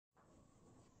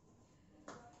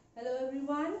Hello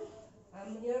everyone,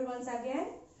 I'm here once again.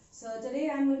 So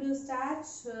today I'm going to start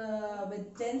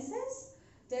with tenses.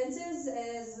 Tenses,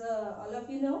 as all of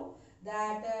you know,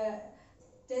 that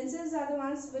tenses are the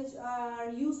ones which are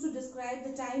used to describe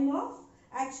the time of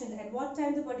action, at what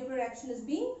time the particular action is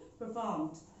being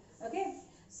performed. Okay,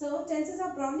 so tenses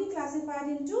are broadly classified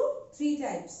into three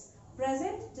types: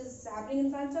 present, which is happening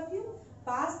in front of you;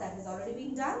 past, that has already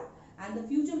been done; and the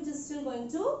future, which is still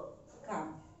going to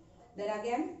come. Then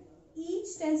again,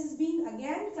 each tense is being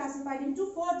again classified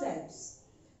into four types.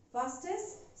 First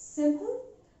is simple,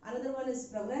 another one is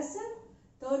progressive,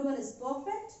 third one is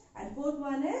perfect, and fourth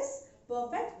one is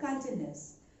perfect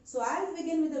continuous. So I'll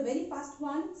begin with the very first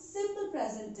one, simple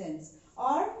present tense,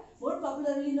 or more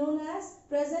popularly known as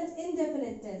present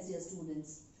indefinite tense, dear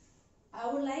students.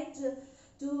 I would like to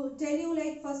tell you,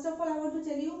 like, first of all, I want to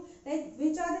tell you, like,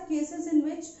 which are the cases in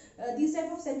which these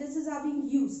type of sentences are being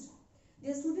used.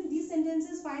 Dear student, these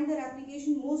sentences find their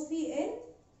application mostly in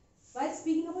while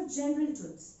speaking about general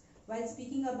truths. While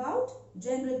speaking about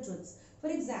general truths. For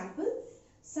example,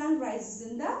 sun rises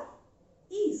in the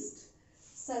east.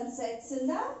 Sun sets in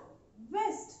the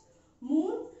west.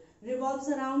 Moon revolves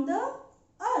around the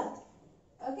earth.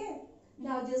 Okay.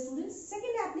 Now, dear students,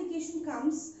 second application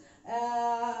comes,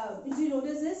 which you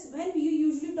notice is when we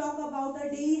usually talk about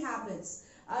our daily habits,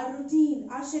 our routine,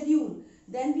 our schedule.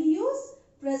 Then we use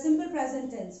simple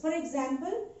present tense. For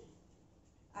example,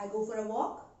 I go for a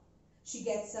walk. She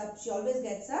gets up. She always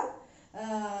gets up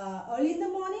early in the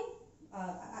morning.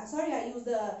 I use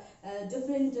the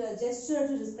different gesture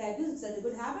to describe this. It's a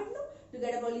good habit, no, to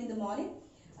get up early in the morning.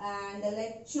 And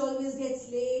like, she always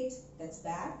gets late. That's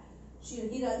bad.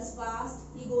 He runs fast.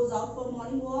 He goes out for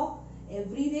morning walk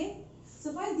every day.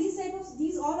 So fine, these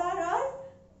all are our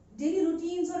daily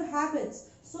routines or habits.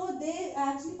 So they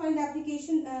actually find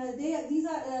application.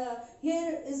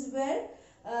 Here is where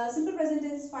simple present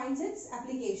tense finds its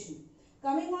application.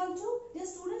 Coming on to, dear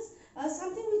students,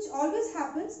 something which always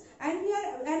happens and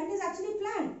it is actually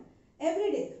planned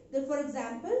every day. That, for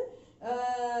example,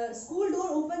 school door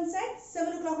opens at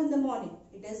 7 o'clock in the morning.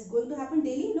 It is going to happen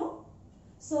daily, no?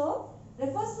 So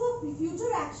refers to a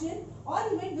future action or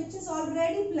event which is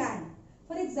already planned.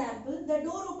 For example, the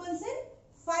door opens in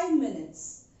 5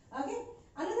 minutes. Okay.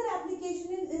 Another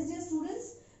application is, dear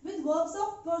students, with verbs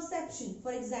of perception.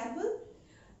 For example,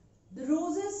 the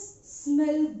roses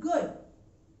smell good.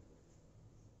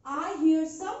 I hear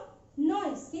some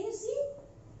noise. Can you see?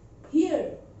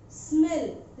 Hear,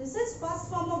 smell. This is first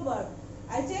form of verb.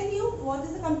 I tell you what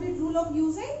is the complete rule of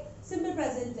using simple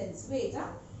present tense. Wait,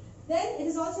 Then it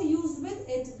is also used with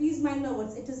it. Please mind my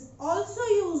words. It is also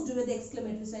used with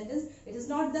exclamatory sentence. It is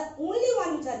not the only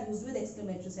one which are used with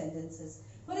exclamatory sentences.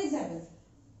 For example,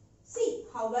 see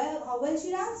how well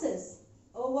she dances.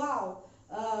 Oh wow,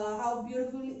 how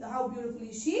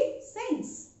beautifully she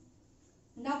sings.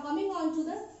 Now coming on to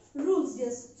the rules,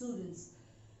 dear students.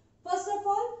 First of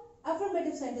all,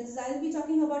 affirmative sentences. I will be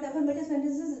talking about affirmative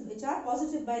sentences which are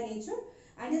positive by nature.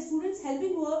 And dear students,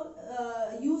 helping verb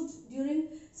used during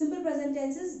simple present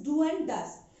tenses, do and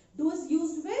does. Do is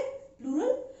used with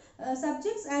plural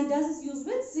subjects and does is used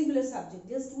with singular subject.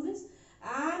 Dear students,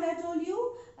 and I told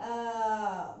you,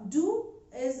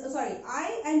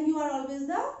 I and you are always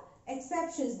the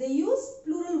exceptions. They use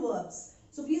plural verbs.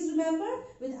 So please remember,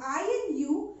 with I and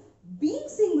you being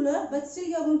singular, but still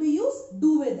you are going to use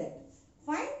do with it.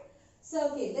 Fine?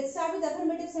 So okay, let's start with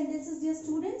affirmative sentences, dear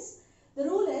students. The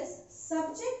rule is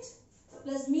subject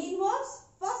plus main verbs.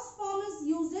 First form is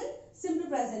used in simple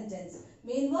present tense.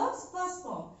 Main verbs, first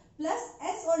form, plus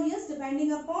s or yes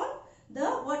depending upon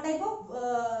what type of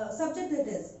subject it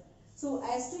is. So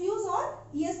s to use or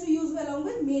es to use along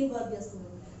with main verb, dear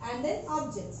student. And then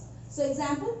objects. So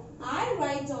example, I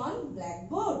write on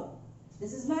blackboard.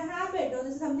 This is my habit, or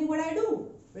this is something what I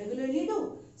do, regularly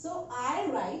do. So I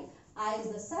write. I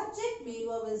is the subject, main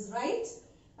verb is write,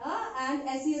 and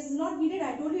ses is not needed.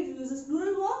 I told you it uses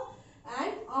plural verb,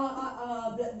 and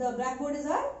the blackboard is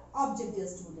our object, dear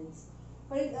students.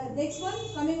 Next one,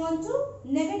 coming on to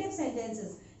negative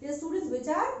sentences. Dear students, which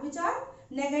are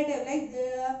negative, like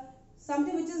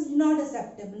something which is not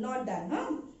acceptable, not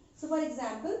done. So for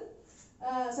example,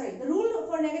 the rule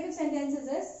for negative sentences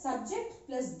is subject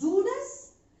plus do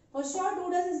does. For sure,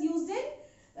 do does is used in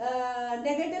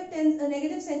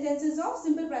negative sentences of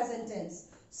simple present tense.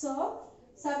 So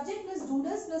subject plus do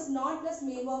does plus not plus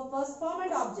main verb, first form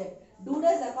and object. Do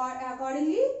does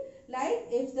accordingly, like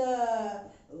if the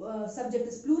subject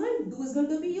is plural, do is going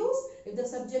to be used. If the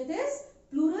subject is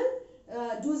plural,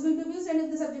 do is going to be used, and if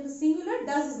the subject is singular,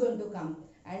 does is going to come.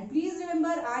 And please remember,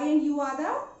 I and you are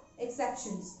the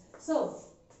exceptions. So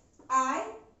I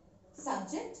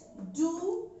subject,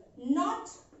 do not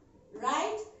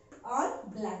write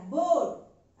on blackboard.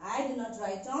 I do not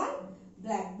write on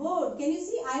blackboard. Can you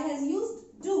see? I has used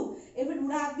do. If it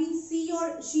would have been she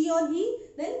or he,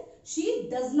 then she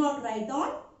does not write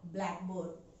on blackboard.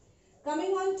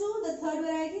 Coming on to the third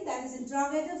variety, that is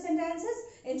interrogative sentences.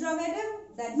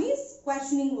 Interrogative, that means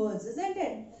questioning words, isn't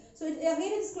it? So again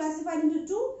it is classified into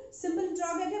two, simple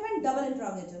interrogative and double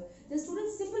interrogative. The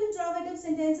students, simple interrogative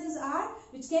sentences are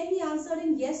which can be answered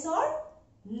in yes or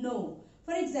no.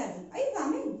 For example, are you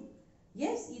coming?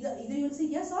 Yes, either you will say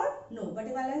yes or no. But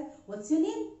if I like, what's your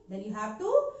name? Then you have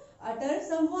to utter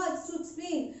some words to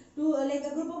explain to like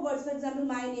a group of words. For example,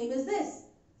 my name is this.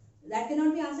 That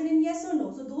cannot be answered in yes or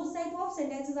no. So those type of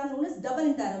sentences are known as double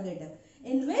interrogative,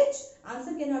 in which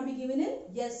answer cannot be given in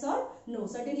yes or no.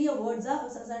 Certainly some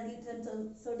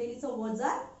words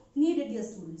are needed, dear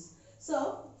students.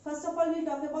 So first of all, we'll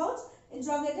talk about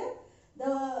interrogative.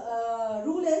 The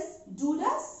rule is do,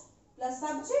 does plus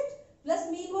subject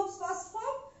plus main verbs first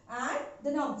form and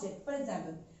then object. For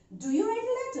example, do you write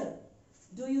a letter?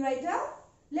 Do you write a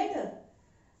letter?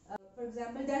 For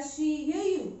example, does she hear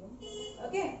you?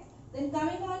 Okay. Then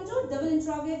coming on to double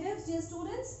interrogatives, dear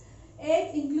students,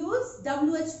 it includes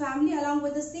WH family along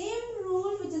with the same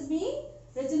rule which is being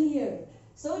written here.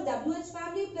 So WH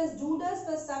family plus do, does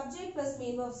plus subject plus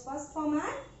main verbs first form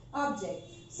and object.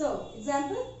 So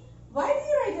example, why do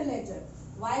you write a letter?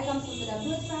 Why comes from the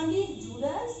WH family, do,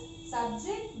 does,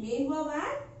 subject, main verb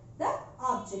and the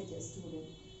object, dear student.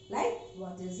 Like,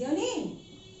 what is your name?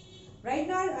 Right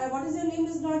now, what is your name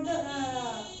is not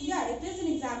the, yeah, it is an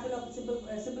example of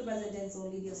simple present tense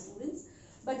only, dear students.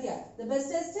 But yeah, the best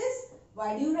test is,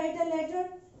 why do you write a letter?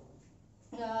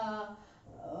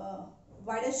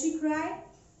 Why does she cry?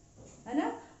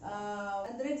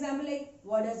 Another example like,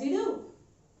 what does he do?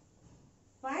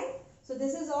 Fine. So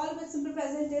this is all with simple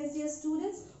present tense, dear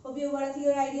students. Hope you have got a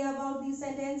clear idea about these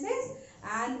sentences.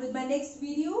 And with my next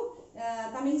video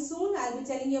coming soon, I'll be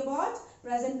telling you about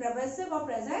present progressive or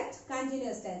present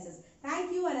continuous tenses.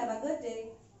 Thank you and have a good day.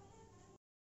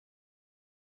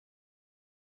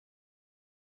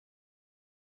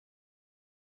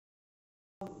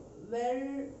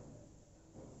 Where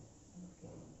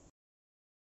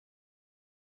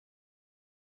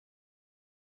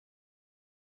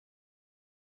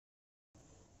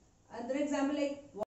another example like